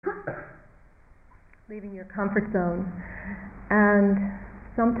leaving your comfort zone. And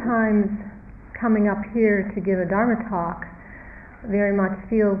sometimes coming up here to give a Dharma talk very much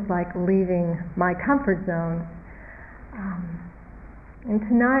feels like leaving my comfort zone. And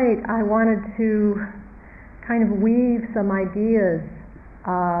tonight I wanted to kind of weave some ideas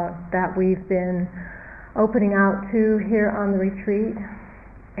that we've been opening out to here on the retreat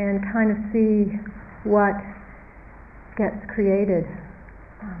and kind of see what gets created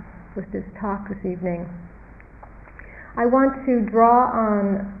with this talk this evening. I want to draw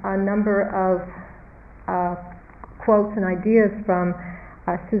on a number of quotes and ideas from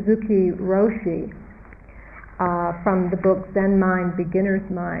Suzuki Roshi from the book Zen Mind, Beginner's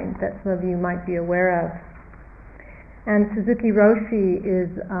Mind that some of you might be aware of. And Suzuki Roshi is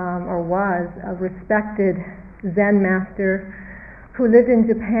or was a respected Zen master who lived in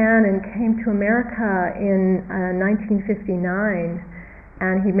Japan and came to America in 1959,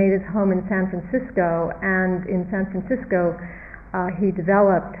 and he made his home in San Francisco. And in San Francisco he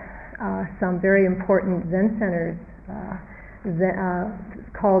developed some very important Zen centers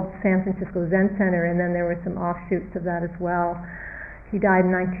called San Francisco Zen Center, and then there were some offshoots of that as well. He died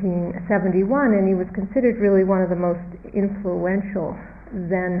in 1971, and he was considered really one of the most influential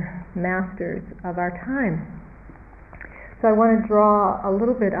Zen masters of our time. So I want to draw a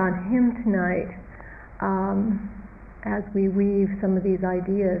little bit on him tonight as we weave some of these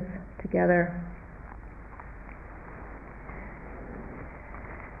ideas together.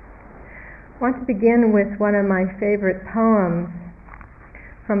 I want to begin with one of my favorite poems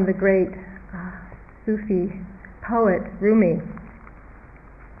from the great Sufi poet Rumi.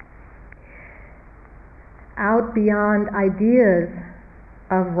 Out beyond ideas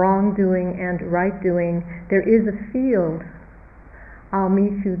of wrongdoing and right-doing, there is a field. I'll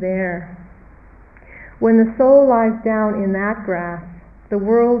meet you there. When the soul lies down in that grass, the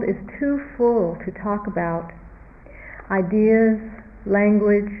world is too full to talk about. Ideas,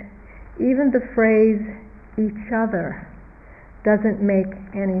 language, even the phrase each other doesn't make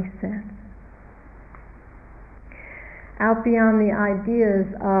any sense. Out beyond the ideas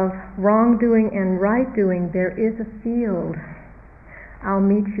of wrongdoing and right-doing, there is a field. I'll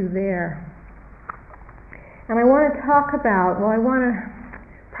meet you there. And I want to talk about,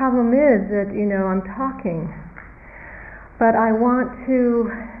 problem is that, I'm talking, but I want to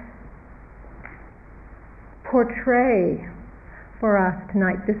portray for us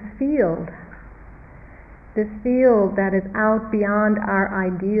tonight this field that is out beyond our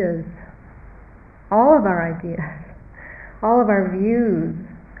ideas, all of our ideas, all of our views,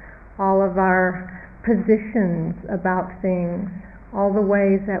 all of our positions about things, all the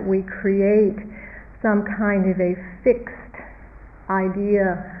ways that we create some kind of a fixed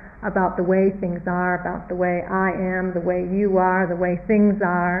idea about the way things are, about the way I am, the way you are, the way things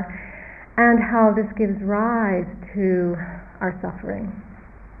are, and how this gives rise to our suffering.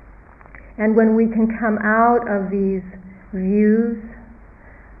 And when we can come out of these views,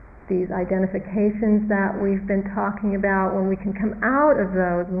 these identifications that we've been talking about, when we can come out of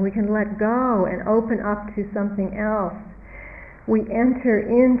those, when we can let go and open up to something else, we enter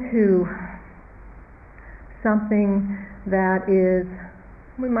into something that is,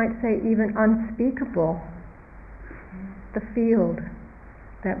 we might say, even unspeakable, the field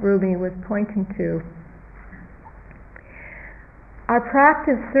that Rumi was pointing to. Our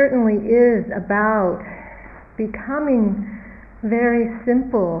practice certainly is about becoming very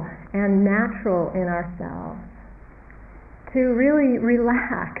simple and natural in ourselves, to really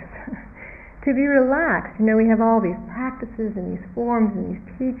relax, to be relaxed. We have all these practices and these forms and these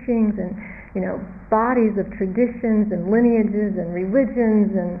teachings and bodies of traditions and lineages and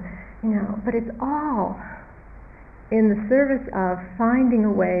religions and but it's all in the service of finding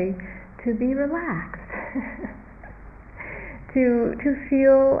a way to be relaxed, to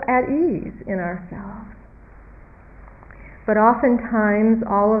feel at ease in ourselves. But oftentimes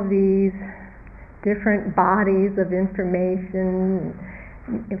all of these different bodies of information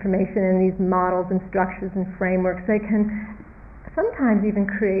and these models and structures and frameworks, they can sometimes even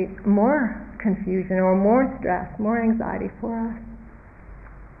create more confusion or more stress, more anxiety for us.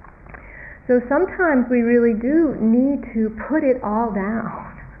 So sometimes we really do need to put it all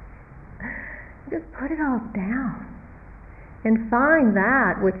down. Just put it all down and find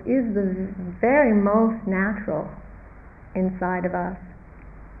that which is the very most natural inside of us.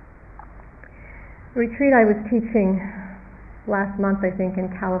 The retreat I was teaching last month, I think, in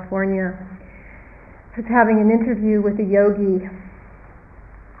California, was having an interview with a yogi.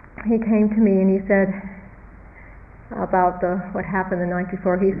 He came to me and he said about what happened the night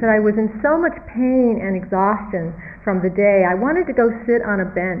before. He said, I was in so much pain and exhaustion from the day. I wanted to go sit on a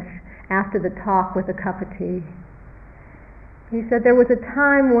bench after the talk with a cup of tea. He said, there was a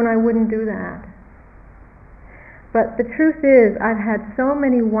time when I wouldn't do that. But the truth is, I've had so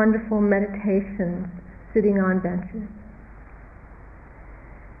many wonderful meditations sitting on benches.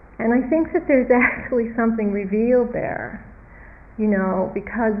 And I think that there's actually something revealed there,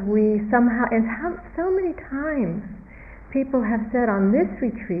 because we somehow, and so many times people have said on this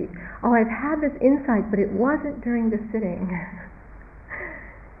retreat, oh, I've had this insight, but it wasn't during the sitting.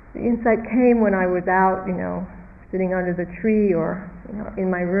 The insight came when I was out, sitting under the tree or in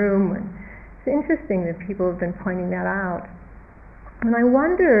my room. And it's interesting that people have been pointing that out. And I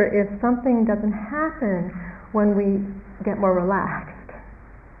wonder if something doesn't happen when we get more relaxed.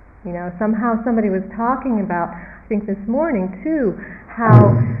 Somehow somebody was talking about, I think this morning too,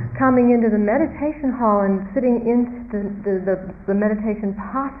 how coming into the meditation hall and sitting into the meditation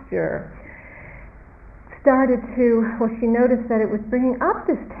posture started to, she noticed that it was bringing up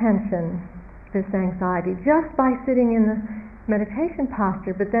this tension, this anxiety, just by sitting in the meditation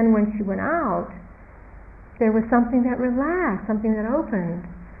posture. But then when she went out, there was something that relaxed, something that opened.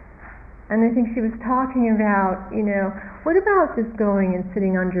 And I think she was talking about, what about just going and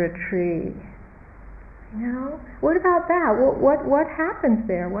sitting under a tree? What about that? What happens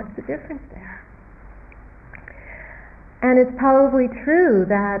there? What's the difference there? And it's probably true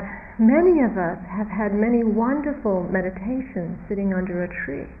that many of us have had many wonderful meditations sitting under a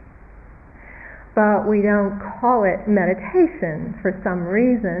tree. But we don't call it meditation for some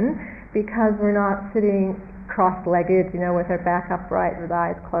reason, because we're not sitting cross-legged, with our back upright, with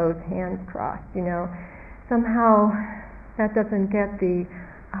eyes closed, hands crossed, Somehow that doesn't get the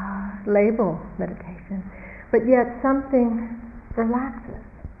label meditation. But yet something relaxes.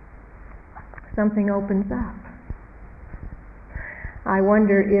 Something opens up. I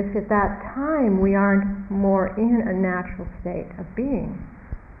wonder if at that time we aren't more in a natural state of being.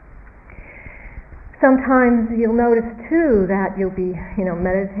 Sometimes you'll notice too that you'll be,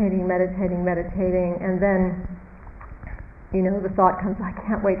 meditating, and then, the thought comes, I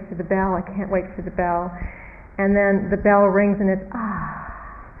can't wait for the bell, and then the bell rings and it's,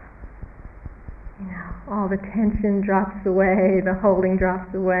 all the tension drops away, the holding drops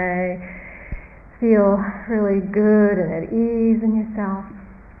away, feel really good and at ease in yourself.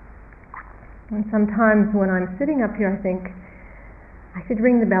 And sometimes when I'm sitting up here, I think, I should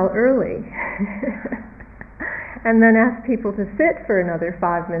ring the bell early and then ask people to sit for another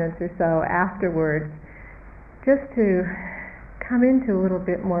 5 minutes or so afterwards, just to come into a little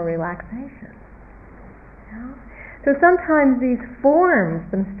bit more relaxation. So sometimes these forms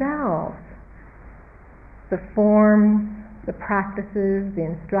themselves, the practices, the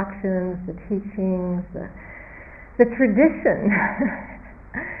instructions, the teachings, the tradition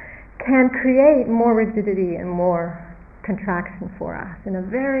can create more rigidity and more contraction for us in a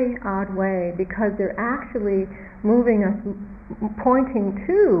very odd way, because they're actually moving us, pointing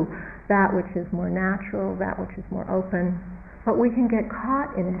to that which is more natural, that which is more open, but we can get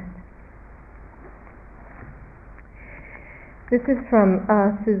caught in it. This is from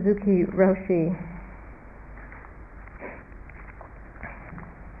Suzuki Roshi.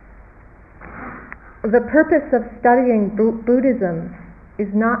 The purpose of studying Buddhism is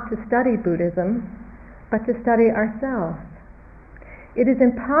not to study Buddhism, but to study ourselves. It is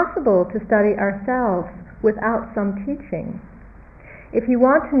impossible to study ourselves without some teaching. If you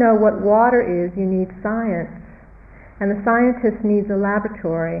want to know what water is, you need science, and the scientist needs a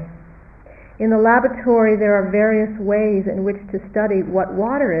laboratory. In the laboratory, there are various ways in which to study what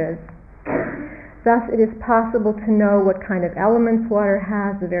water is. Thus, it is possible to know what kind of elements water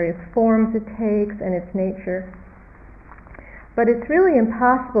has, the various forms it takes, and its nature. But it's really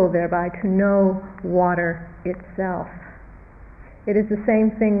impossible thereby to know water itself. It is the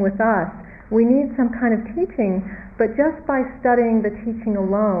same thing with us. We need some kind of teaching, but just by studying the teaching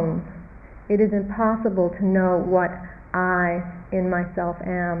alone, it is impossible to know what I in myself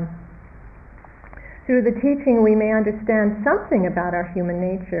am. Through the teaching we may understand something about our human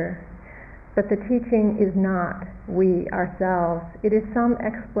nature, but the teaching is not we ourselves. It is some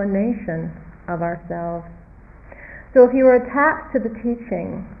explanation of ourselves. So if you are attached to the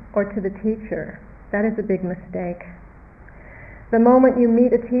teaching or to the teacher, that is a big mistake. The moment you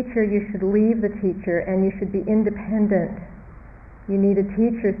meet a teacher, you should leave the teacher and you should be independent. You need a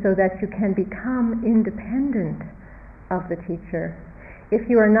teacher so that you can become independent of the teacher. If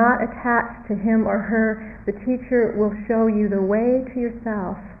you are not attached to him or her, the teacher will show you the way to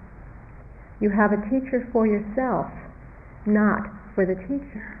yourself. You have a teacher for yourself, not for the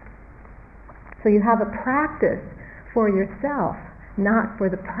teacher. So you have a practice for yourself, not for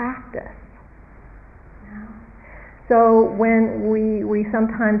the practice. So when we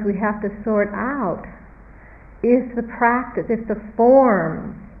sometimes we have to sort out, is the practice, if the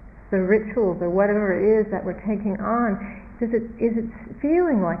forms, the rituals, or whatever it is that we're taking on, is it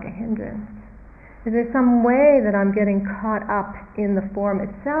feeling like a hindrance? Is there some way that I'm getting caught up in the form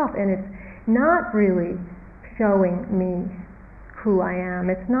itself and it's not really showing me who I am?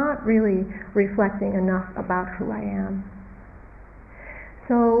 It's not really reflecting enough about who I am.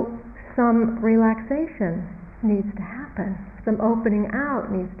 So some relaxation needs to happen. Some opening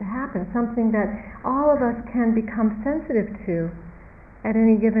out needs to happen. Something that all of us can become sensitive to at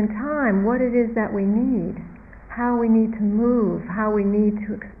any given time. What it is that we need. How we need to move. How we need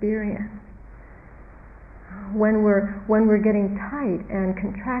to experience. When we're getting tight and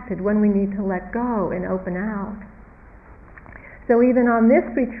contracted. When we need to let go and open out. So even on this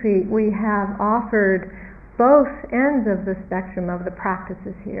retreat, we have offered both ends of the spectrum of the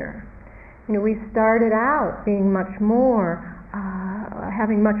practices here. We started out being much more,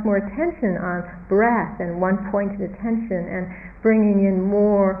 having much more attention on breath and one-pointed attention and bringing in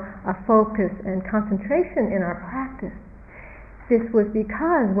more focus and concentration in our practice. This was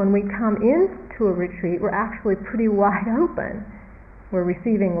because when we come into a retreat, we're actually pretty wide open. We're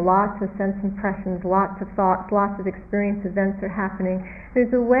receiving lots of sense impressions, lots of thoughts, lots of experience events are happening.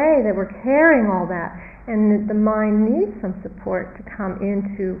 There's a way that we're carrying all that, and the mind needs some support to come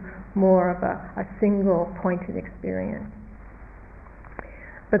into more of a single pointed experience.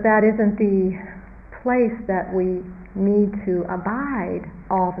 But that isn't the place that we need to abide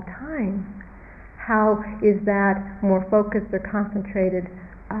all the time. How is that more focused or concentrated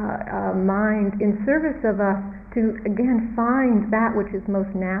mind in service of us to again find that which is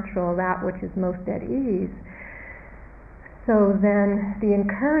most natural, that which is most at ease? So then the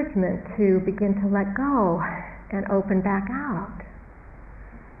encouragement to begin to let go and open back out.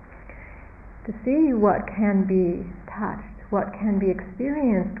 To see what can be touched, what can be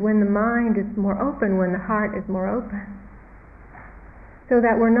experienced when the mind is more open, when the heart is more open. So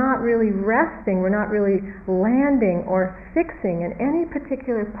that we're not really resting, we're not really landing or fixing in any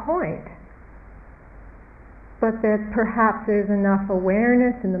particular point, but that perhaps there's enough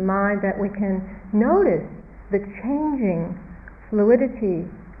awareness in the mind that we can notice the changing fluidity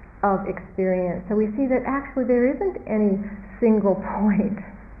of experience. So we see that actually there isn't any single point.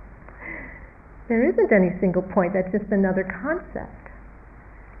 There isn't any single point, that's just another concept.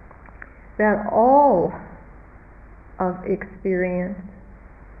 That all of experience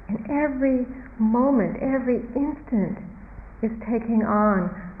in every moment, every instant is taking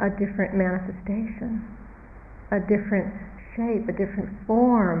on a different manifestation, a different shape, a different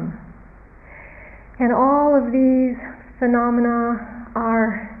form. And all of these phenomena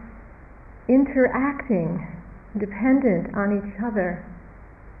are interacting, dependent on each other,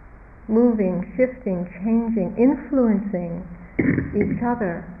 moving, shifting, changing, influencing each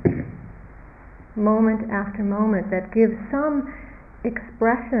other moment after moment, that gives some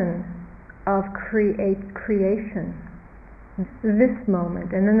expression of creation. This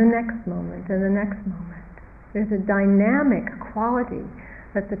moment, and then the next moment, and the next moment. There's a dynamic quality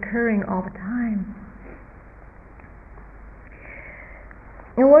that's occurring all the time.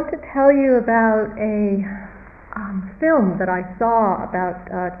 I want to tell you about a film that I saw about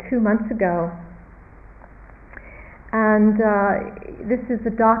 2 months ago, and this is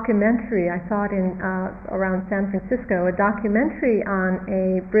a documentary. I saw it in around San Francisco, a documentary on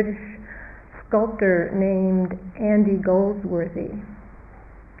a British sculptor named Andy Goldsworthy.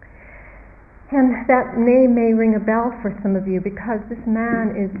 And that name may ring a bell for some of you because this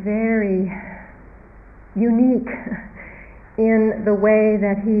man is very unique in the way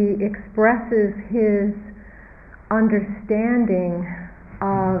that he expresses his understanding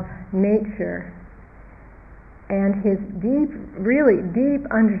of nature and his really deep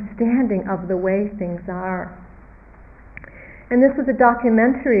understanding of the way things are. And this was a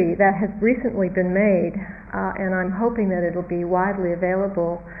documentary that has recently been made, and I'm hoping that it'll be widely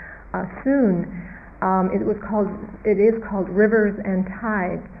available soon. It is called Rivers and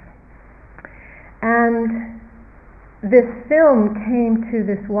Tides. And this film came to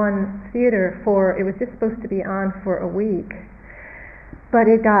this one theater it was just supposed to be on for a week, but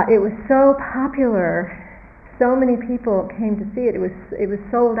it was so popular, so many people came to see it. It was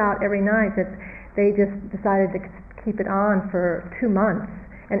sold out every night that they just decided to keep it on for 2 months,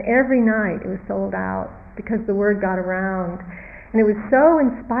 and every night it was sold out because the word got around, and it was so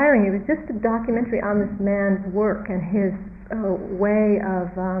inspiring. It was just a documentary on this man's work and his way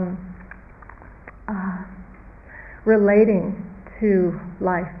of relating to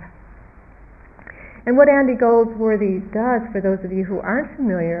life. And what Andy Goldsworthy does, for those of you who aren't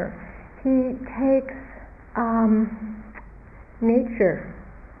familiar, he takes nature,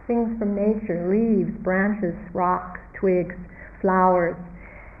 things from nature, leaves, branches, rocks, twigs, flowers.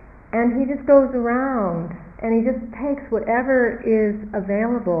 And he just goes around and he just takes whatever is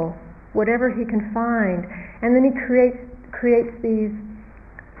available, whatever he can find, and then he creates these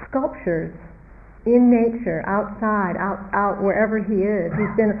sculptures in nature, outside, out wherever he is.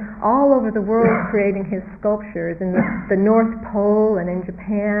 He's been all over the world creating his sculptures, in the North Pole and in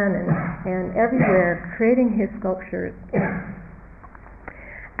Japan and everywhere, creating his sculptures.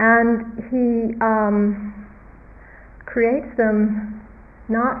 And he creates them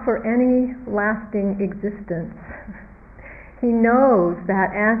not for any lasting existence. He knows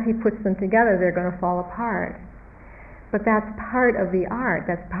that as he puts them together, they're going to fall apart. But that's part of the art,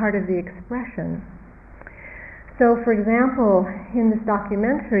 that's part of the expression. So, for example, in this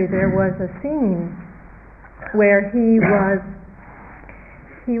documentary, there was a scene where he was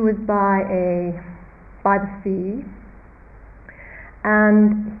by the sea,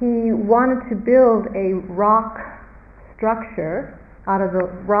 and he wanted to build a rock structure out of the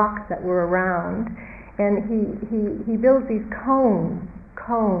rocks that were around, and he builds these cones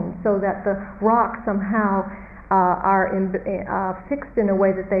so that the rocks somehow are fixed in a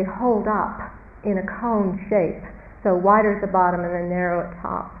way that they hold up in a cone shape, so wider at the bottom and then narrow at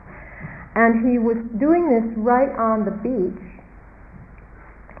top. And he was doing this right on the beach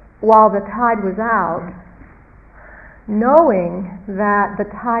while the tide was out, knowing that the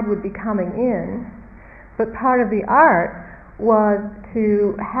tide would be coming in, but part of the art was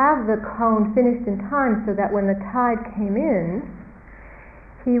to have the cone finished in time so that when the tide came in,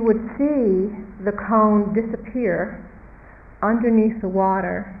 he would see the cone disappear underneath the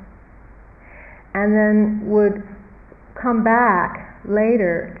water, and then would come back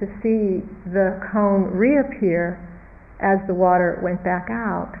later to see the cone reappear as the water went back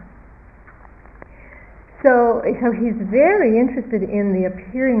out. So he's very interested in the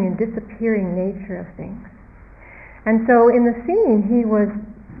appearing and disappearing nature of things. And so in the scene, he was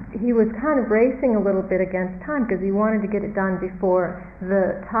kind of racing a little bit against time because he wanted to get it done before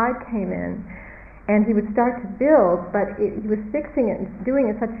the tide came in. And he would start to build, but he was fixing it and doing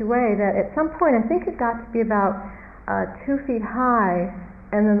it in such a way that at some point, I think it got to be about 2 feet high,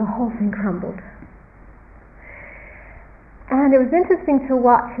 and then the whole thing crumbled. And it was interesting to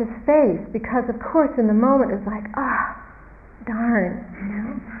watch his face, because of course in the moment it was like, darn, you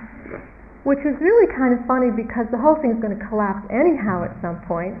know? Which was really kind of funny, because the whole thing's going to collapse anyhow at some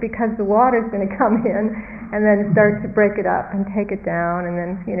point, because the water's going to come in and then start to break it up and take it down, and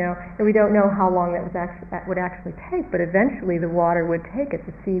then, you know, and we don't know how long that would actually take, but eventually the water would take it,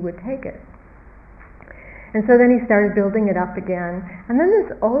 the sea would take it. And so then he started building it up again, and then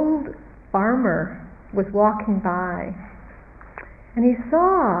this old farmer was walking by, and he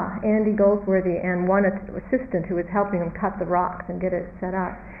saw Andy Goldsworthy and one assistant who was helping him cut the rocks and get it set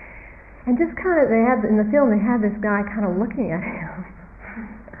up. And just kind of, in the film, they had this guy kind of looking at him,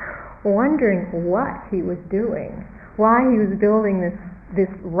 wondering what he was doing, why he was building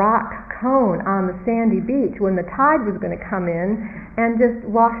this rock cone on the sandy beach when the tide was going to come in and just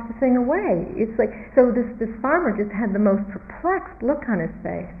wash the thing away. It's like, so this farmer just had the most perplexed look on his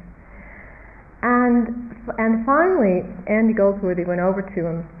face. And finally, Andy Goldsworthy went over to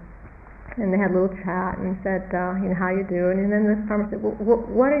him, and they had a little chat and said, how you doing? And then this farmer said, well,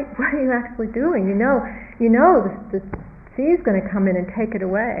 what are you actually doing? You know the sea's going to come in and take it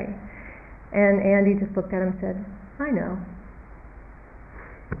away. And Andy just looked at him and said, I know.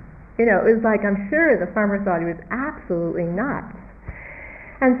 You know, it was like, I'm sure the farmer thought he was absolutely nuts.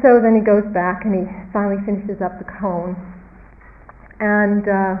 And so then he goes back and he finally finishes up the cone. And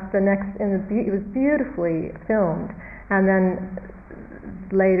it was beautifully filmed. And then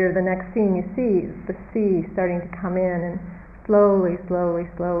later, the next scene, you see the sea starting to come in and slowly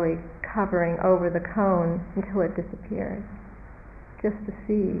covering over the cone until it disappears. Just the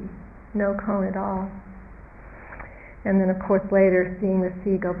sea, no cone at all. And then, of course, later seeing the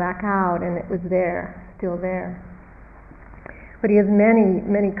sea go back out, and it was there, still there. But he has many,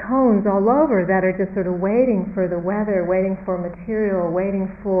 many cones all over that are just sort of waiting for the weather, waiting for material, waiting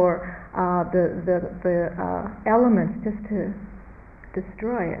for the elements just to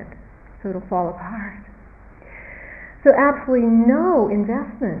destroy it, so it'll fall apart. So absolutely no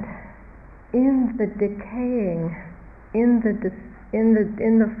investment in the decaying, in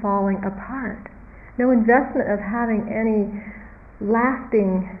the falling apart. No investment of having any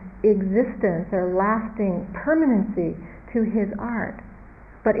lasting existence or lasting permanency to his art.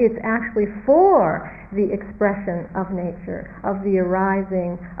 But it's actually for the expression of nature, of the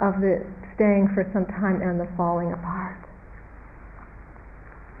arising, of the staying for some time and the falling apart.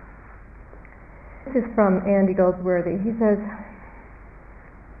 This is from Andy Goldsworthy. He says,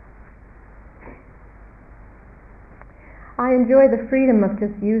 I enjoy the freedom of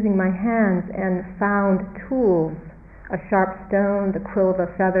just using my hands and found tools, a sharp stone, the quill of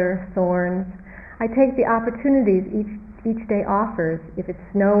a feather, thorns. I take the opportunities each day offers. If it's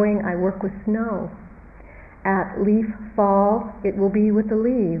snowing, I work with snow. At leaf fall, it will be with the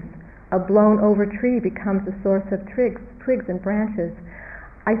leaves. A blown over tree becomes a source of twigs and branches.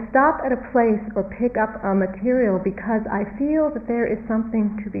 I stop at a place or pick up a material because I feel that there is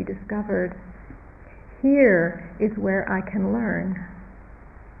something to be discovered. Here is where I can learn.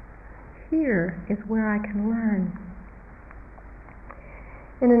 Here is where I can learn.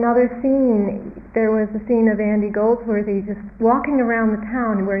 In another scene, there was a scene of Andy Goldsworthy just walking around the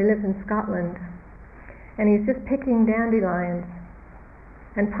town where he lives in Scotland. And he's just picking dandelions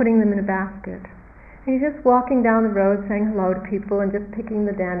and putting them in a basket. And he's just walking down the road saying hello to people and just picking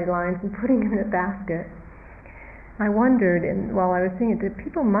the dandelions and putting them in a basket. I wondered, while I was seeing it, that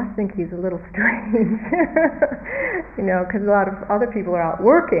people must think he's a little strange, because a lot of other people are out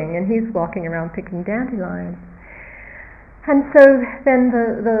working and he's walking around picking dandelions. And so then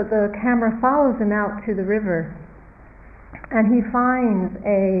the camera follows him out to the river, and he finds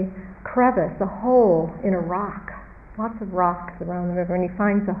a crevice, a hole in a rock, lots of rocks around the river, and he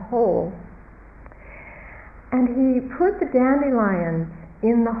finds a hole. And he put the dandelions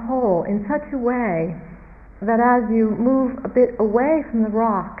in the hole in such a way that as you move a bit away from the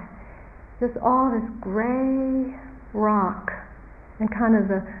rock, there's all this gray rock and kind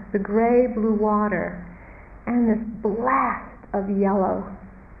of the gray-blue water and this blast of yellow,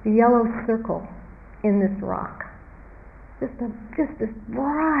 the yellow circle in this rock. Just this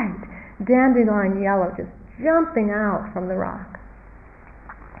bright dandelion yellow just jumping out from the rock.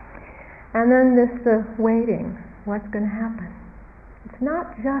 And then this waiting, what's going to happen? It's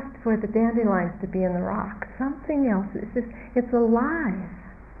not just for the dandelions to be in the rock. Something else. It's alive.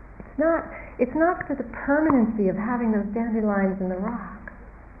 It's not for the permanency of having those dandelions in the rock.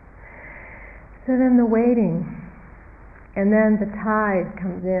 So then the waiting, and then the tide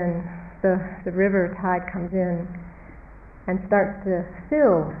comes in, the river tide comes in and starts to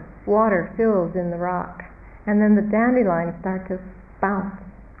fill, water fills in the rock. And then the dandelions start to bounce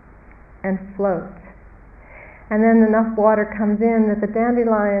and float. And then enough water comes in that the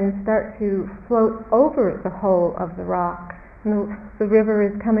dandelions start to float over the hole of the rock. And the river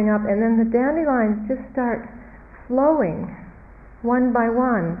is coming up, and then the dandelions just start flowing one by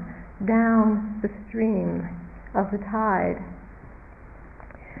one down the stream of the tide.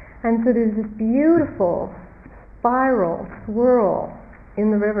 And so there's this beautiful spiral swirl in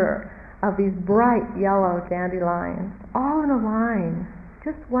the river of these bright yellow dandelions, all in a line,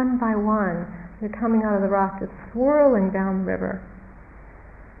 just one by one. They're coming out of the rock, just swirling down the river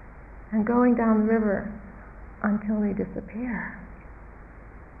and going down the river until they disappear.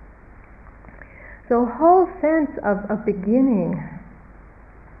 So a whole sense of a beginning.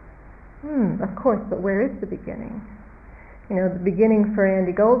 Of course, but where is the beginning? The beginning for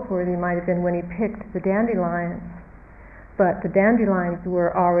Andy Goldsworthy might have been when he picked the dandelions, but the dandelions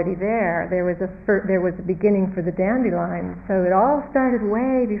were already there. There was a beginning for the dandelions, so it all started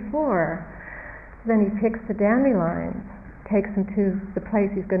way before. Then he picks the dandelions, takes them to the place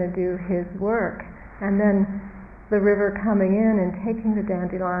he's going to do his work, and then the river coming in and taking the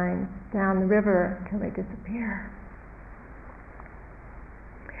dandelions down the river till they disappear.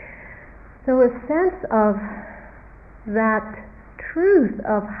 So a sense of that truth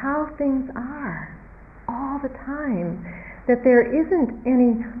of how things are all the time, that there isn't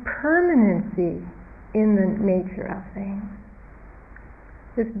any permanency in the nature of things.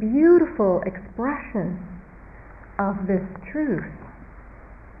 This beautiful expression of this truth.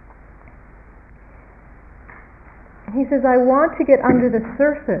 He says, I want to get under the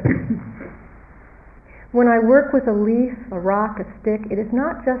surface. When I work with a leaf, a rock, a stick, it is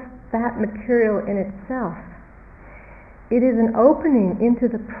not just that material in itself. It is an opening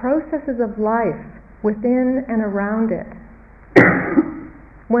into the processes of life within and around it.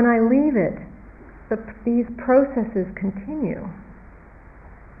 When I leave it, these processes continue.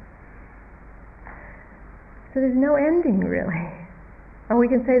 So there's no ending, really. Or we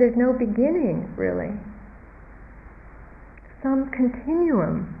can say there's no beginning, really. Some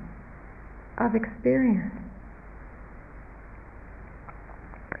continuum of experience.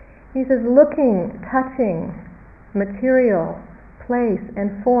 He says, looking, touching, material, place,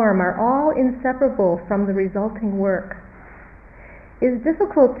 and form are all inseparable from the resulting work. It is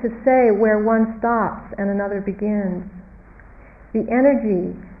difficult to say where one stops and another begins. The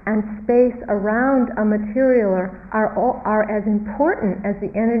energy and space around a material are as important as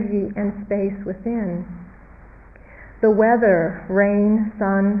the energy and space within. The weather, rain,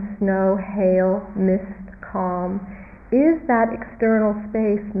 sun, snow, hail, mist, calm, is that external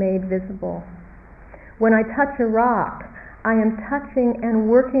space made visible. When I touch a rock, I am touching and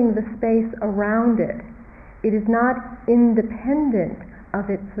working the space around it. It is not independent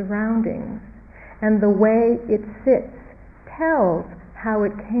of its surroundings, and the way it sits tells how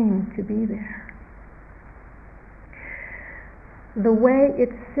it came to be there. The way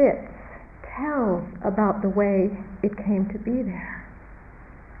it sits tells about the way it came to be there.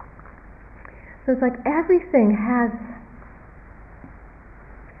 So it's like everything has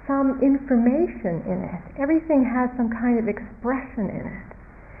some information in it. Everything has some kind of expression in it.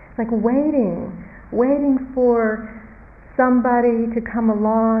 It's like waiting for somebody to come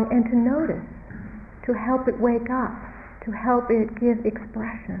along and to notice, to help it wake up, to help it give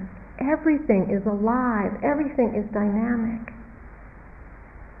expression. Everything is alive. Everything is dynamic,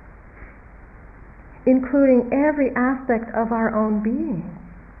 including every aspect of our own being.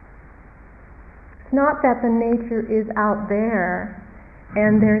 It's not that the nature is out there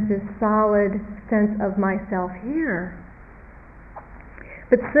and there's this solid sense of myself here.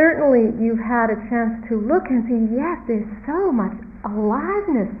 But certainly you've had a chance to look and see, yes, there's so much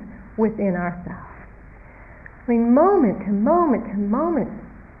aliveness within ourselves. I mean, moment to moment to moment.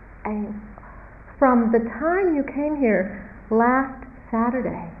 From the time you came here last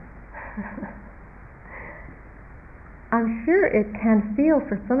Saturday, I'm sure it can feel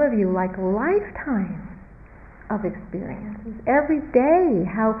for some of you like lifetimes of experiences. Every day,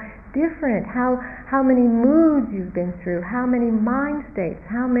 how different, how many moods you've been through, how many mind states,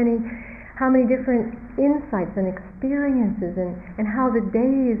 how many different insights and experiences, and how the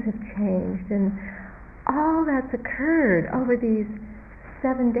days have changed, and all that's occurred over these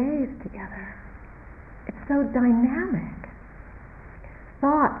 7 days together. It's so dynamic.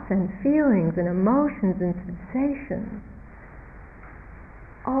 Thoughts and feelings and emotions and sensations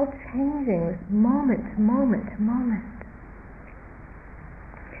all changing with moment to moment to moment.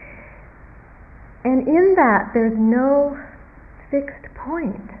 And in that, there's no fixed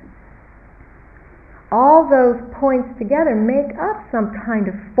point. All those points together make up some kind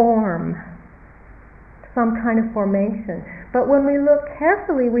of form, some kind of formation. But when we look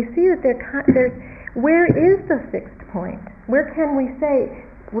carefully, we see that there's where is the fixed point? Where can we say,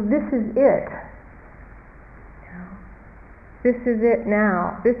 well, this is it? This is it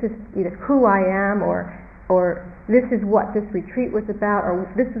now. This is either who I am, or this is what this retreat was about, or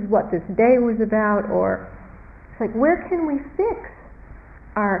this is what this day was about, or it's like, where can we fix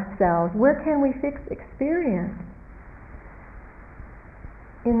ourselves? Where can we fix experience?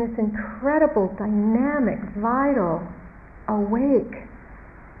 In this incredible, dynamic, vital, awake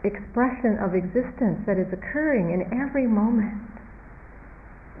expression of existence that is occurring in every moment.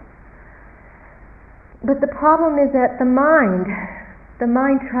 But the problem is that the mind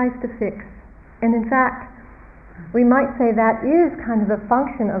tries to fix. And in fact, we might say that is kind of a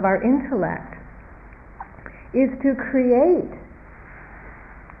function of our intellect, is to create,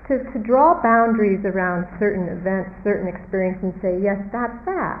 to draw boundaries around certain events, certain experiences, and say, yes, that's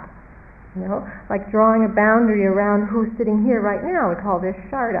that. You know, like drawing a boundary around who's sitting here right now. We call this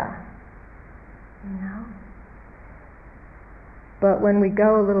Sharda. You know? But when we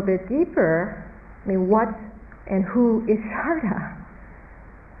go a little bit deeper, I mean, what and who is Sharda?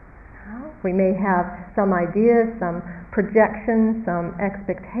 You know? We may have some ideas, some projections, some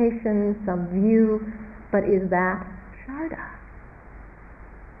expectations, some view, but is that Sharda?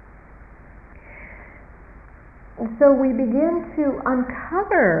 And so we begin to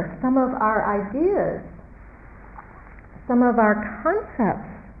uncover some of our ideas, some of our concepts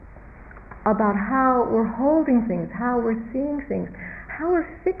about how we're holding things, how we're seeing things, how we're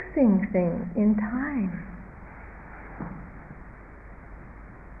fixing things in time.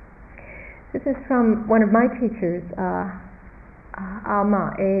 This is from one of my teachers,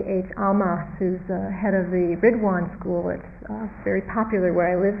 Alma, A.H. Alma, who's head of the Ridwan School. It's very popular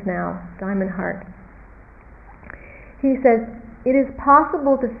where I live now, Diamond Heart. He says, it is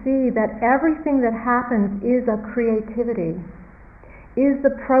possible to see that everything that happens is a creativity, is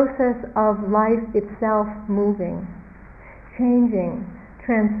the process of life itself moving, changing,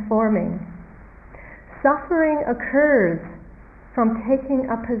 transforming. Suffering occurs from taking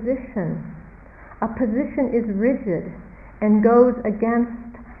a position. A position is rigid and goes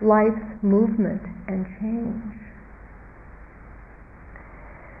against life's movement and change.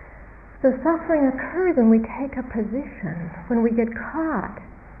 So suffering occurs when we take a position, when we get caught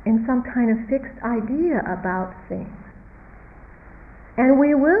in some kind of fixed idea about things. And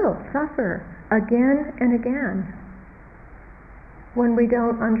we will suffer again and again when we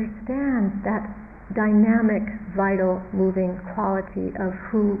don't understand that dynamic, vital, moving quality of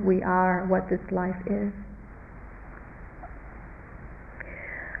who we are, what this life is.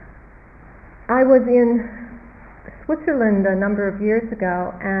 I was in Switzerland a number of years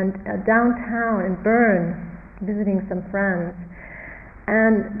ago, and downtown in Bern, visiting some friends.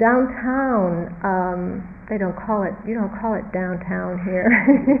 And downtown, you don't call it downtown here.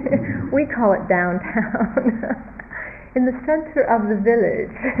 We call it downtown. In the center of the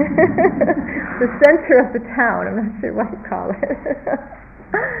village, the center of the town. I'm not sure what you call it.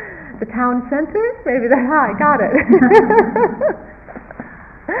 The town center? Maybe that's how I got it.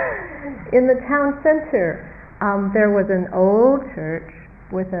 In the town center, there was an old church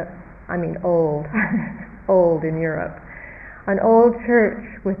with old in Europe, an old church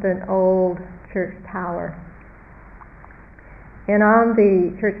with an old church tower. And on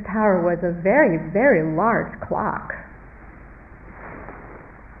the church tower was a very, very large clock,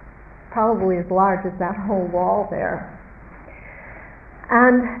 probably as large as that whole wall there.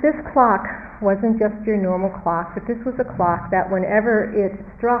 And this clock wasn't just your normal clock, but this was a clock that whenever it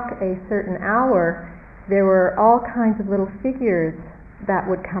struck a certain hour, there were all kinds of little figures that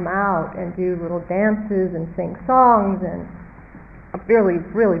would come out and do little dances and sing songs, and a really,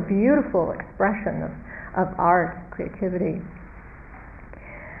 really beautiful expression of art, creativity.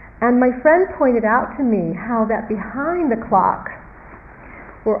 And my friend pointed out to me how that behind the clock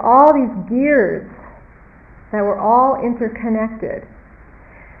were all these gears that were all interconnected.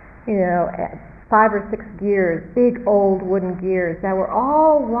 5 or 6 gears, big old wooden gears that were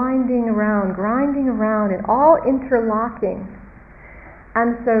all winding around, grinding around, and all interlocking.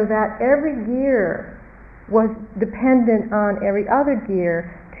 And so that every gear was dependent on every other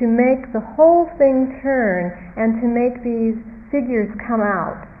gear to make the whole thing turn and to make these figures come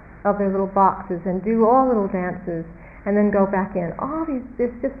out of their little boxes and do all little dances and then go back in.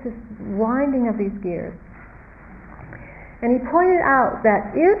 There's just this winding of these gears. And he pointed out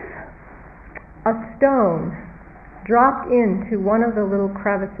that if a stone dropped into one of the little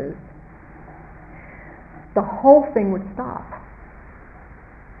crevices, the whole thing would stop.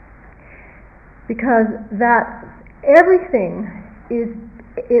 Because that everything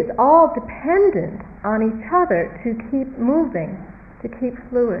is all dependent on each other to keep moving, to keep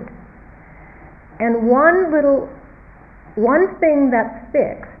fluid. And one thing that's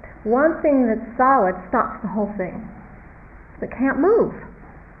fixed, one thing that's solid stops the whole thing. It can't move.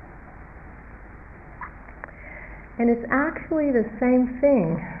 And it's actually the same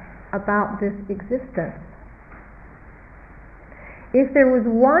thing about this existence. If there was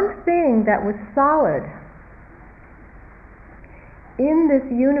one thing that was solid in this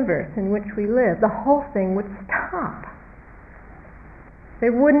universe in which we live, the whole thing would stop.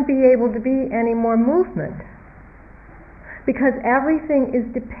 There wouldn't be able to be any more movement, because everything is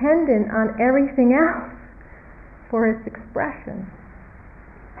dependent on everything else for its expression,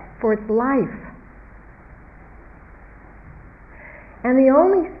 for its life. And the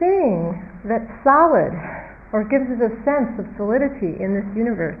only thing that's solid or gives us a sense of solidity in this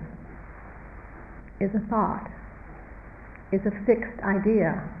universe is a thought, is a fixed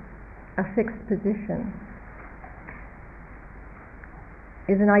idea, a fixed position,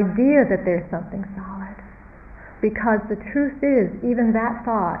 is an idea that there's something solid. Because the truth is, even that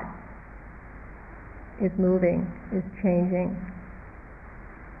thought is moving, is changing,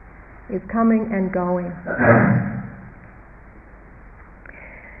 is coming and going.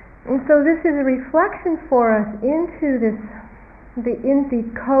 And so this is a reflection for us into the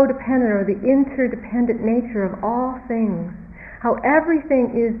codependent or the interdependent nature of all things, how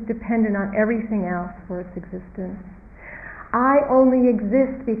everything is dependent on everything else for its existence. I only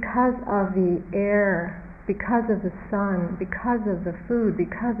exist because of the air, because of the sun, because of the food,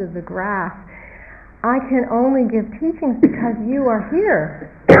 because of the grass. I can only give teachings because you are here.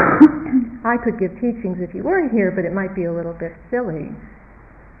 I could give teachings if you weren't here, but it might be a little bit silly.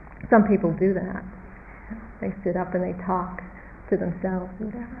 Some people do that. They sit up and they talk to themselves or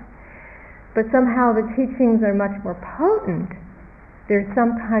whatever. But somehow the teachings are much more potent. There's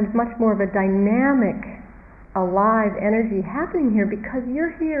sometimes much more of a dynamic, alive energy happening here because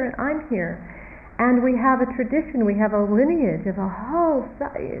you're here and I'm here. And we have a tradition, we have a lineage of a whole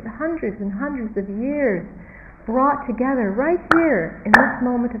hundreds and hundreds of years brought together right here in this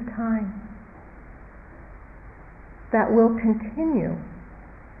moment of time that will continue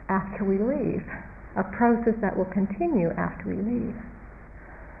after we leave, a process that will continue after we leave.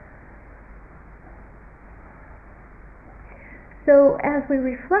 So as we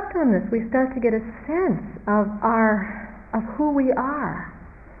reflect on this, we start to get a sense of our of who we are.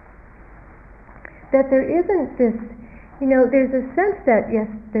 That there isn't this, there's a sense that, yes,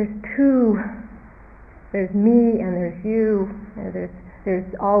 there's two, there's me and there's you, and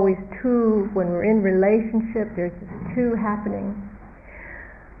there's always two. When we're in relationship, there's this two happening.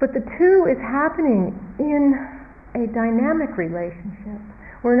 But the two is happening in a dynamic relationship.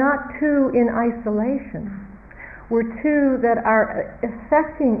 We're not two in isolation. We're two that are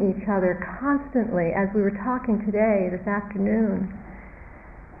affecting each other constantly, as we were talking today, this afternoon.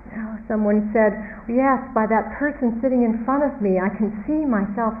 Someone said, yes, by that person sitting in front of me, I can see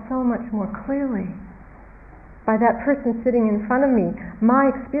myself so much more clearly. By that person sitting in front of me,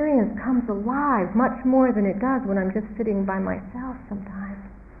 my experience comes alive much more than it does when I'm just sitting by myself sometimes.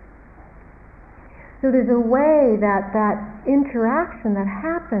 So there's a way that interaction that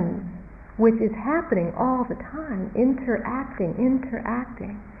happens, which is happening all the time, interacting.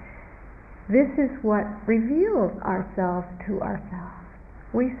 This is what reveals ourselves to ourselves.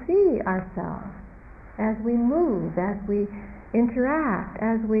 We see ourselves as we move, as we interact,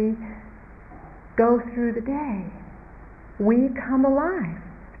 as we go through the day. We come alive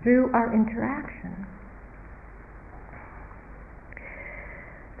through our interaction.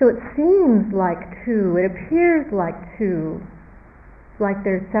 So it seems like two, it appears like two, like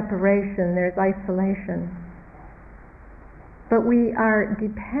there's separation, there's isolation. But we are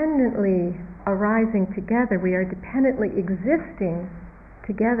dependently arising together, we are dependently existing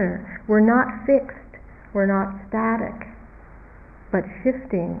together. We're not fixed, we're not static, but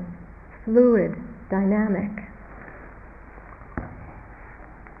shifting, fluid, dynamic.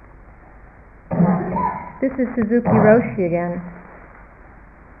 This is Suzuki Roshi again,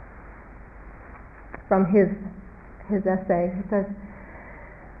 from his essay. He says,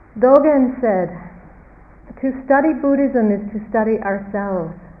 Dogen said, to study Buddhism is to study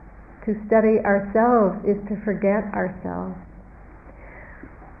ourselves. To study ourselves is to forget ourselves.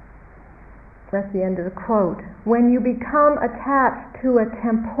 That's the end of the quote. When you become attached to a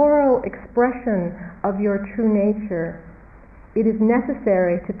temporal expression of your true nature, it is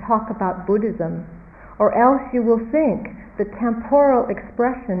necessary to talk about Buddhism, or else you will think the temporal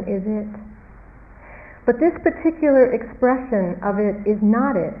expression is it. But this particular expression of it is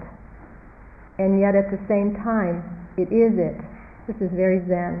not it, and yet at the same time, it is it. This is very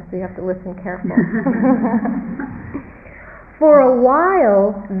Zen, so you have to listen carefully. For a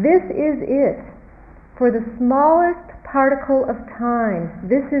while, this is it. For the smallest particle of time,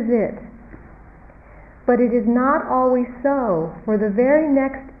 this is it. But it is not always so. For the very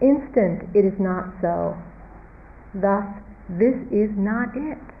next instant, it is not so. Thus, this is not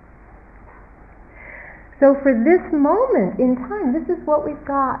it. So for this moment in time, this is what we've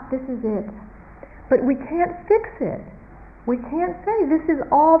got, this is it. But we can't fix it. We can't say this is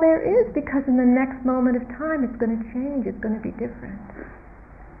all there is, because in the next moment of time it's going to change, it's going to be different.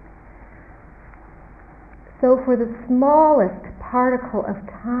 So for the smallest particle of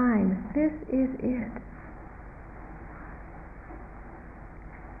time, this is it.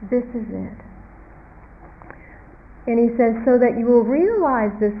 This is it. And he says, so that you will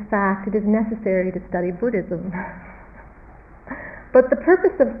realize this fact, it is necessary to study Buddhism. But the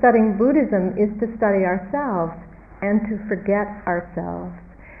purpose of studying Buddhism is to study ourselves and to forget ourselves.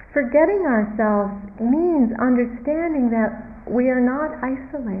 Forgetting ourselves means understanding that we are not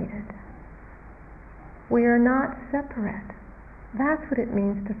isolated. We are not separate. That's what it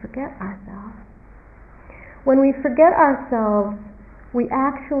means to forget ourselves. When we forget ourselves, we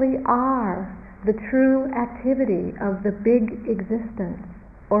actually are the true activity of the big existence,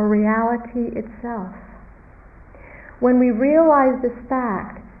 or reality itself. When we realize this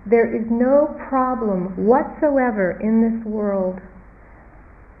fact, there is no problem whatsoever in this world,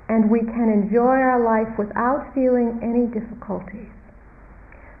 and we can enjoy our life without feeling any difficulties.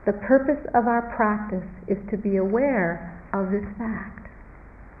 The purpose of our practice is to be aware of this fact.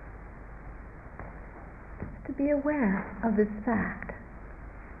 To be aware of this fact.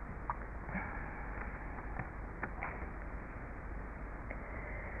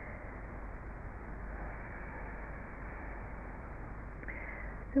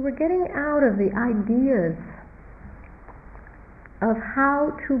 So we're getting out of the ideas of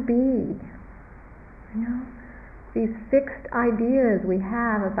how to be, these fixed ideas we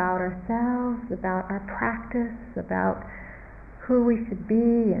have about ourselves, about our practice, about who we should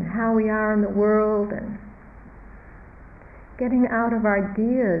be and how we are in the world, and getting out of our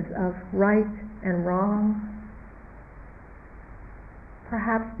ideas of right and wrong.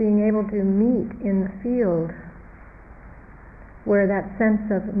 Perhaps being able to meet in the field where that sense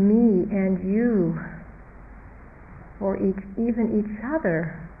of me and you, or even each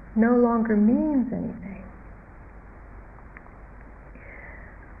other, no longer means anything.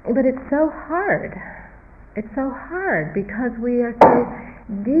 But it's so hard. It's so hard because we are so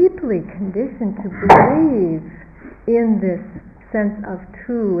deeply conditioned to believe in this sense of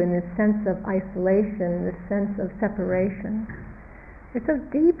two, in this sense of isolation, this sense of separation. We're so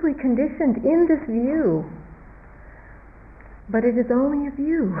deeply conditioned in this view. But it is only a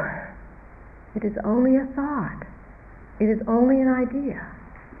view. It is only a thought. It is only an idea.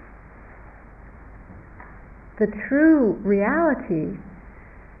 The true reality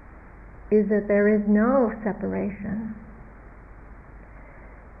is that there is no separation.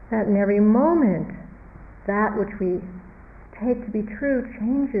 That in every moment, that which we take to be true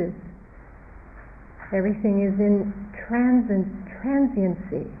changes. Everything is in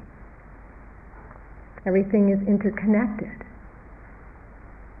transiency. Everything is interconnected.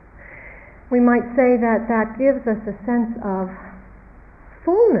 We might say that that gives us a sense of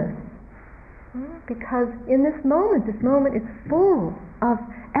fullness, because in this moment is full of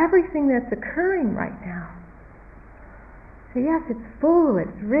everything that's occurring right now. So yes, it's full,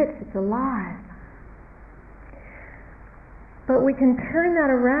 it's rich, it's alive. But we can turn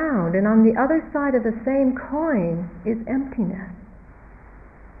that around, and on the other side of the same coin is emptiness.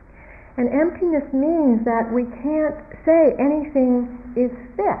 And emptiness means that we can't say anything is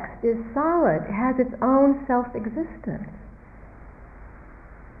fixed, is solid, has its own self-existence.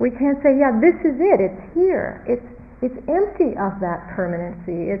 We can't say, yeah, this is it, it's here. It's empty of that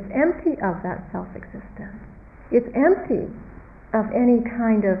permanency. It's empty of that self-existence. It's empty of any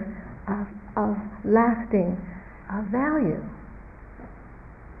kind of lasting value.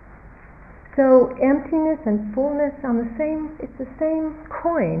 So emptiness and fullness it's the same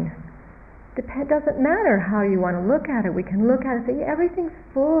coin. Doesn't matter how you want to look at it. We can look at it and say, yeah, everything's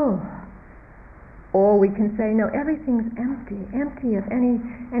full. Or we can say, no, everything's empty of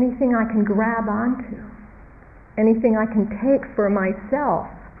anything I can grab onto, anything I can take for myself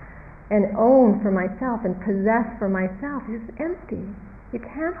and own for myself and possess for myself. It's empty. You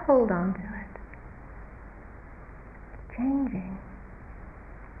can't hold on to it. It's changing.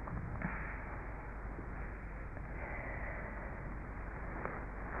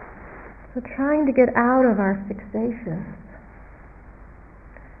 So trying to get out of our fixations.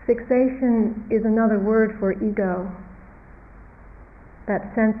 Fixation is another word for ego,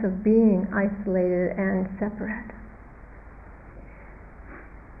 that sense of being isolated and separate.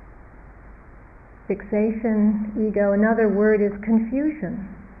 Fixation, ego, another word is confusion.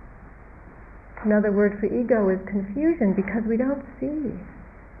 Another word for ego is confusion because we don't see.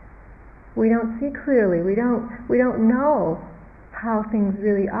 We don't see clearly. We don't know how things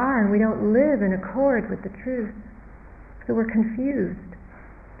really are, and we don't live in accord with the truth. So we're confused.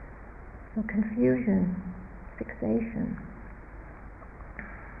 So confusion, fixation.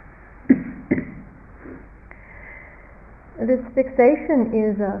 This fixation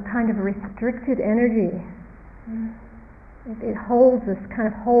is a kind of restricted energy. It holds us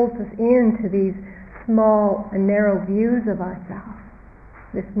into these small and narrow views of ourselves.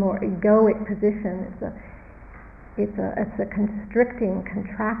 This more egoic position. It's a constricting,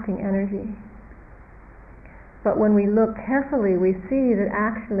 contracting energy. But when we look carefully, we see that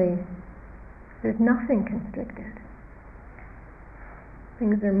actually there's nothing constricted.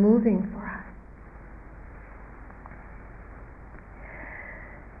 Things are moving for us.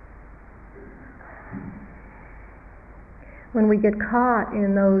 When we get caught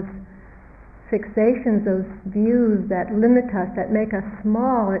in those fixations, those views that limit us, that make us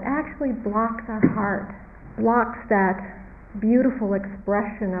small, it actually blocks our heart, blocks that beautiful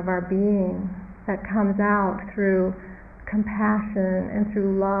expression of our being that comes out through compassion and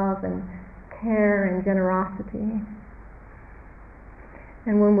through love and care and generosity.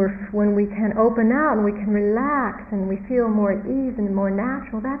 And when we can open out and we can relax and we feel more at ease and more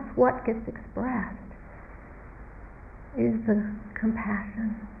natural, that's what gets expressed, is the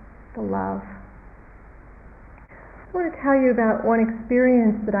compassion, the love. I want to tell you about one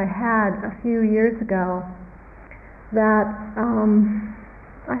experience that I had a few years ago that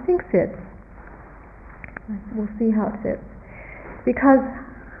I think fits. We'll see how it fits. Because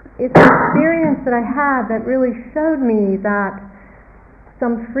it's an experience that I had that really showed me that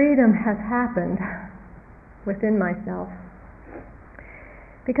some freedom has happened within myself.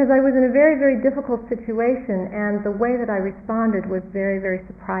 Because I was in a very, very difficult situation, and the way that I responded was very, very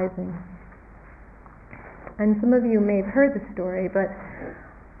surprising. And some of you may have heard the story, but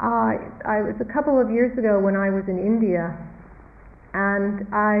I was a couple of years ago when I was in India, and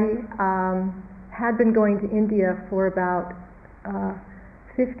I had been going to India for about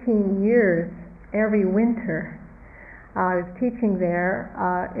 15 years every winter. I was teaching there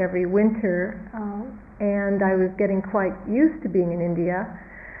every winter, and I was getting quite used to being in India.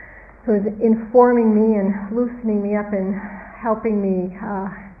 who was informing me and loosening me up and helping me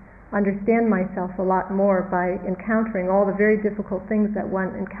understand myself a lot more by encountering all the very difficult things that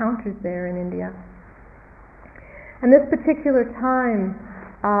one encounters there in India. And this particular time,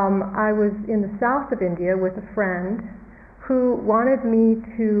 I was in the south of India with a friend who wanted me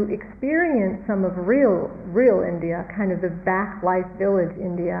to experience some of real India, kind of the back life village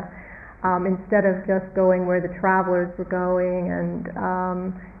India, instead of just going where the travelers were going and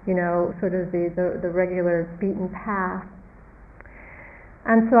sort of the regular beaten path.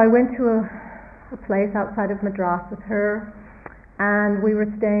 And so I went to a place outside of Madras with her, and we were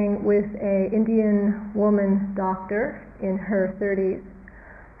staying with an Indian woman doctor in her 30s,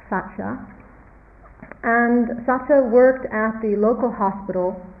 Satya. And Satya worked at the local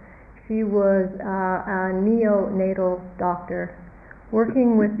hospital. She was a neonatal doctor,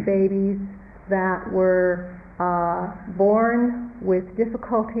 working with babies that were born with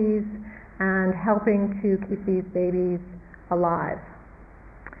difficulties and helping to keep these babies alive.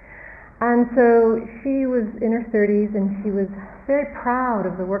 And so she was in her 30s, and she was very proud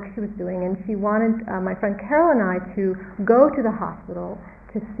of the work she was doing, and she wanted my friend Carol and I to go to the hospital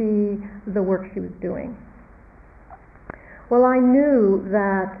to see the work she was doing. Well, I knew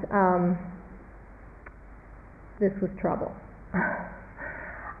that this was trouble.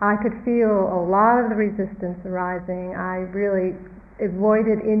 I could feel a lot of the resistance arising. I really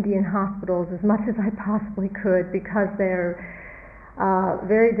avoided Indian hospitals as much as I possibly could because they're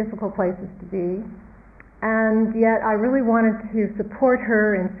very difficult places to be. And yet I really wanted to support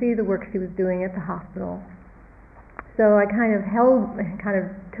her and see the work she was doing at the hospital. So I kind of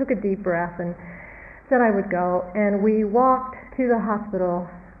took a deep breath and said I would go, and we walked to the hospital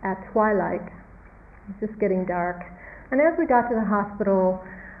at twilight. It was just getting dark. And as we got to the hospital,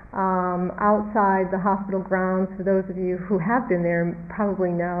 outside the hospital grounds, for those of you who have been there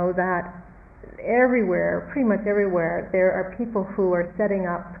probably know that everywhere, pretty much everywhere, there are people who are setting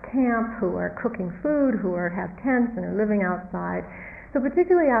up camp, who are cooking food, who have tents and are living outside. So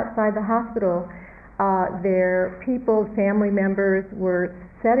particularly outside the hospital, their people, family members, were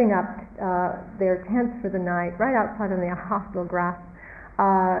setting up their tents for the night right outside on the hospital grass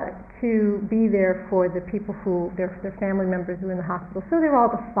to be there for the people their family members who were in the hospital. So there were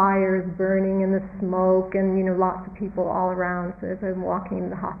all the fires burning and the smoke and lots of people all around. So as I'm walking into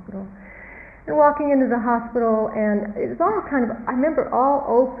the hospital, and walking into the hospital, and it was all I remember all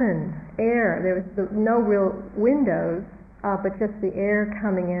open air. There was no real windows, but just the air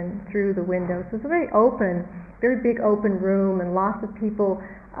coming in through the windows. So it was a very open, very big open room, and lots of people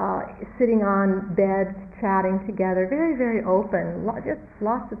sitting on beds, chatting together. Very, very open, just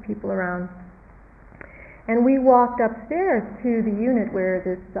lots of people around. And we walked upstairs to the unit where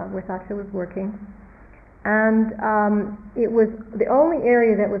Satya was working. And it was the only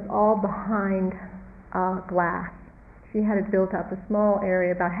area that was all behind glass. She had it built up, a small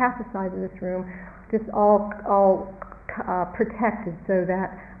area, about half the size of this room, just all protected so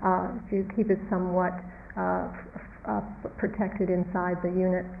that to keep it somewhat protected inside the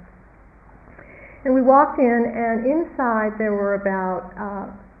unit. And we walked in, and inside there were about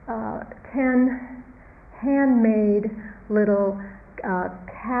 10 handmade little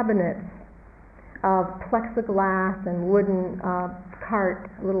cabinets of plexiglass and wooden cart,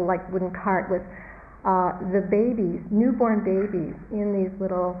 a little like wooden cart with the babies, newborn babies, in these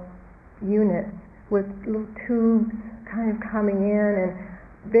little units with little tubes kind of coming in, and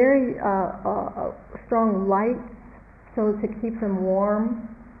very strong lights so to keep them warm.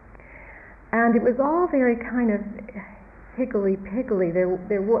 And it was all very kind of higgledy-piggledy.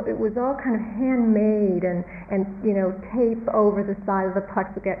 It was all kind of handmade and tape over the side of the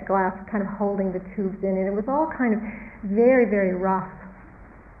plexiglass kind of holding the tubes in, and it was all kind of very, very rough.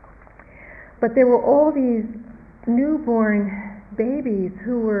 But there were all these newborn babies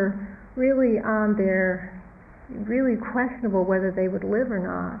who were really really questionable whether they would live or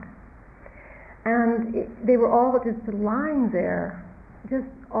not. And they were all just lying there, just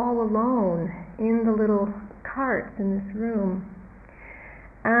all alone in the little carts in this room.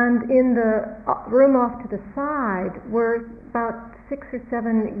 And in the room off to the side were about 6 or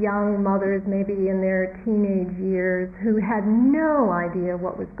 7 young mothers, maybe in their teenage years, who had no idea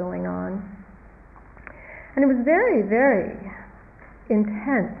what was going on. And it was very, very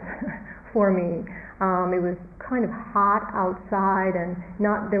intense for me. It was kind of hot outside, and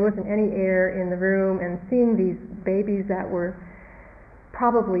there wasn't any air in the room, and seeing these babies that were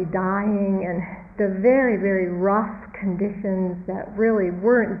probably dying, and the very, very rough conditions that really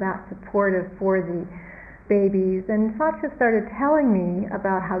weren't that supportive for the babies, and Satya started telling me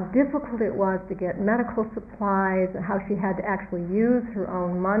about how difficult it was to get medical supplies, and how she had to actually use her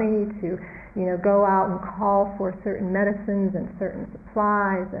own money to, go out and call for certain medicines and certain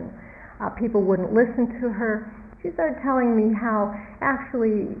supplies, and people wouldn't listen to her. She started telling me how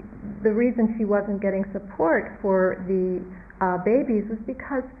actually the reason she wasn't getting support for the babies was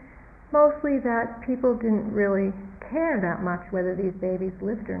because mostly that people didn't really care that much whether these babies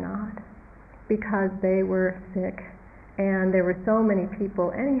lived or not, because they were sick and there were so many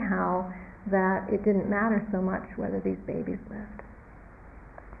people anyhow that it didn't matter so much whether these babies lived.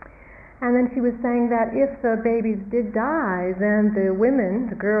 And then she was saying that if the babies did die, then the women,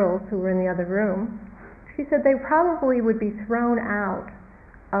 the girls who were in the other room, she said they probably would be thrown out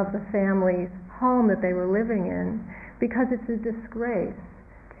of the family's home that they were living in, because it's a disgrace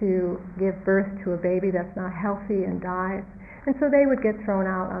to give birth to a baby that's not healthy and dies, and so they would get thrown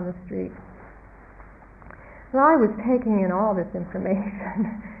out on the street. Well, I was taking in all this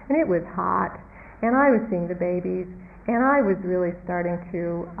information, and it was hot, and I was seeing the babies, and I was really starting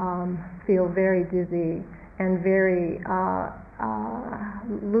to feel very dizzy and very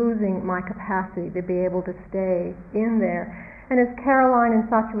losing my capacity to be able to stay in there. And as Caroline and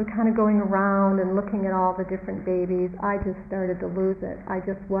Satya were kind of going around and looking at all the different babies, I just started to lose it. I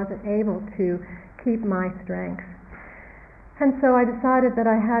just wasn't able to keep my strength. And so I decided that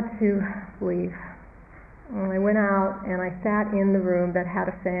I had to leave. And I went out and I sat in the room that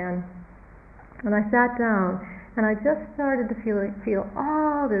had a fan. And I sat down and I just started to feel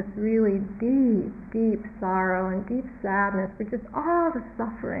all this really deep, deep sorrow and deep sadness for just all the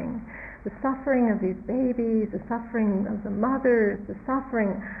suffering of these babies, the suffering of the mothers, the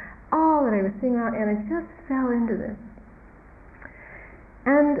suffering, all that I was seeing out, and I just fell into this.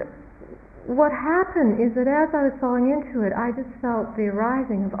 And what happened is that as I was falling into it, I just felt the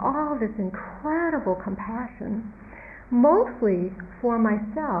arising of all this incredible compassion, mostly for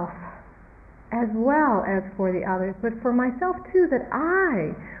myself as well as for the others, but for myself too, that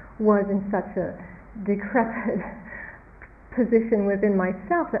I was in such a decrepit position within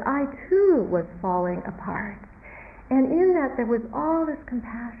myself that I too was falling apart. And in that there was all this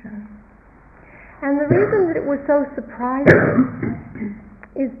compassion. And the reason that it was so surprising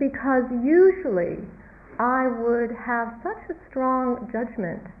is because usually I would have such a strong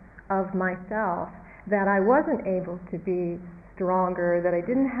judgment of myself that I wasn't able to be stronger, that I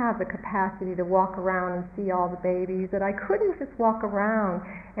didn't have the capacity to walk around and see all the babies, that I couldn't just walk around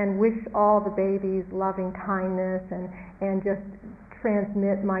and wish all the babies loving kindness and just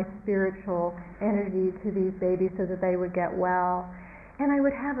transmit my spiritual energy to these babies so that they would get well. And I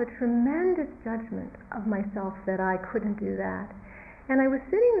would have a tremendous judgment of myself that I couldn't do that. And I was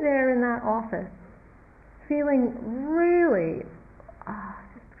sitting there in that office feeling really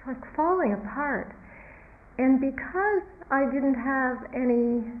just like falling apart. And because I didn't have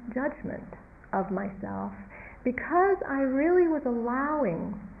any judgment of myself, because I really was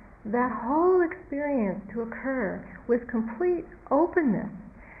allowing that whole experience to occur with complete openness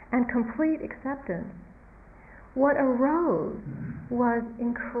and complete acceptance, what arose was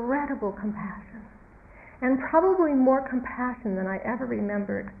incredible compassion, and probably more compassion than I ever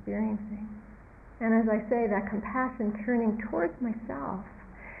remember experiencing. And as I say, that compassion turning towards myself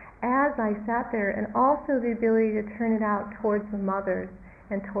as I sat there, and also the ability to turn it out towards the mothers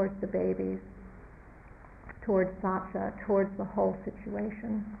and towards the babies, towards Satya, towards the whole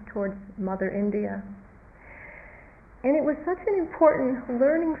situation, towards Mother India. And it was such an important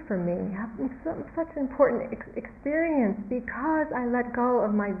learning for me, such an important experience, because I let go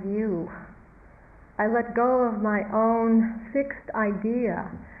of my view. I let go of my own fixed idea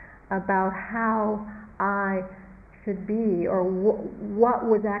about how I should be, or what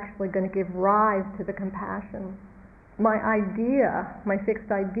was actually going to give rise to the compassion. My fixed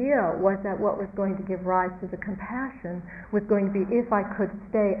idea was that what was going to give rise to the compassion was going to be if I could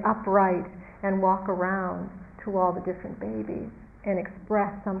stay upright and walk around to all the different babies and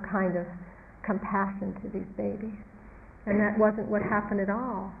express some kind of compassion to these babies. And that wasn't what happened at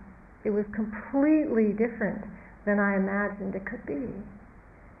all. It was completely different than I imagined it could be.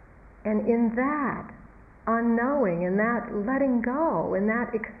 And in that unknowing, in that letting go, in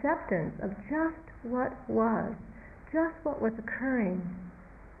that acceptance of just what was occurring,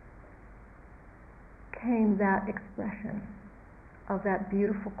 came that expression of that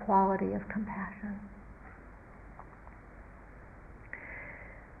beautiful quality of compassion.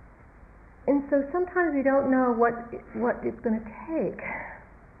 And so sometimes we don't know what it's going to take.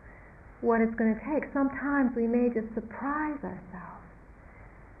 Sometimes we may just surprise ourselves.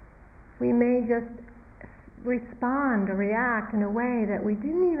 We may just respond or react in a way that we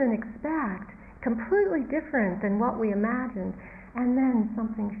didn't even expect, completely different than what we imagined, and then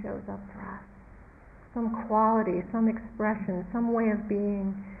something shows up for us. Some quality, some expression, some way of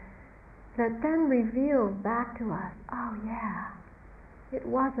being that then reveals back to us, oh yeah, it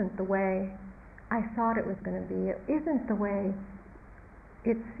wasn't the way I thought it was going to be. It isn't the way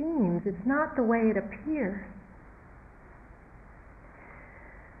it seems. It's not the way it appears.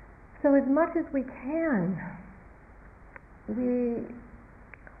 So as much as we can, we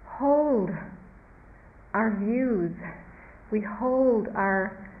hold our views, we hold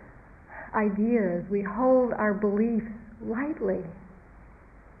our ideas, we hold our beliefs lightly.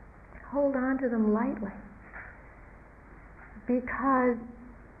 Hold on to them lightly. Because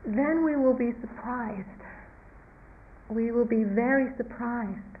then we will be surprised. We will be very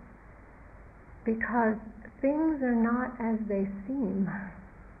surprised. Because things are not as they seem.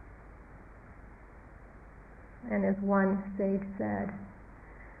 And as one sage said,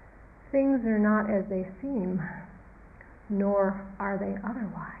 things are not as they seem, nor are they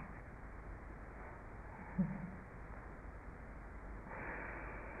otherwise.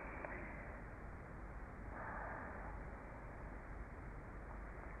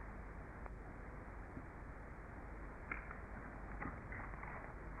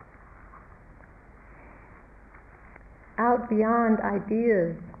 Out beyond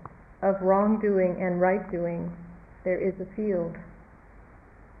ideas of wrongdoing and right doing, there is a field.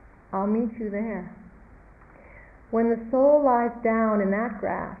 I'll meet you there. When the soul lies down in that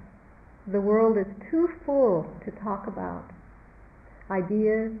grass, the world is too full to talk about.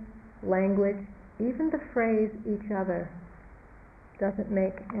 Ideas, language, even the phrase each other doesn't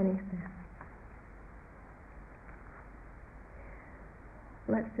make any sense.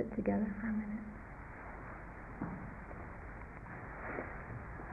 Let's sit together for a minute.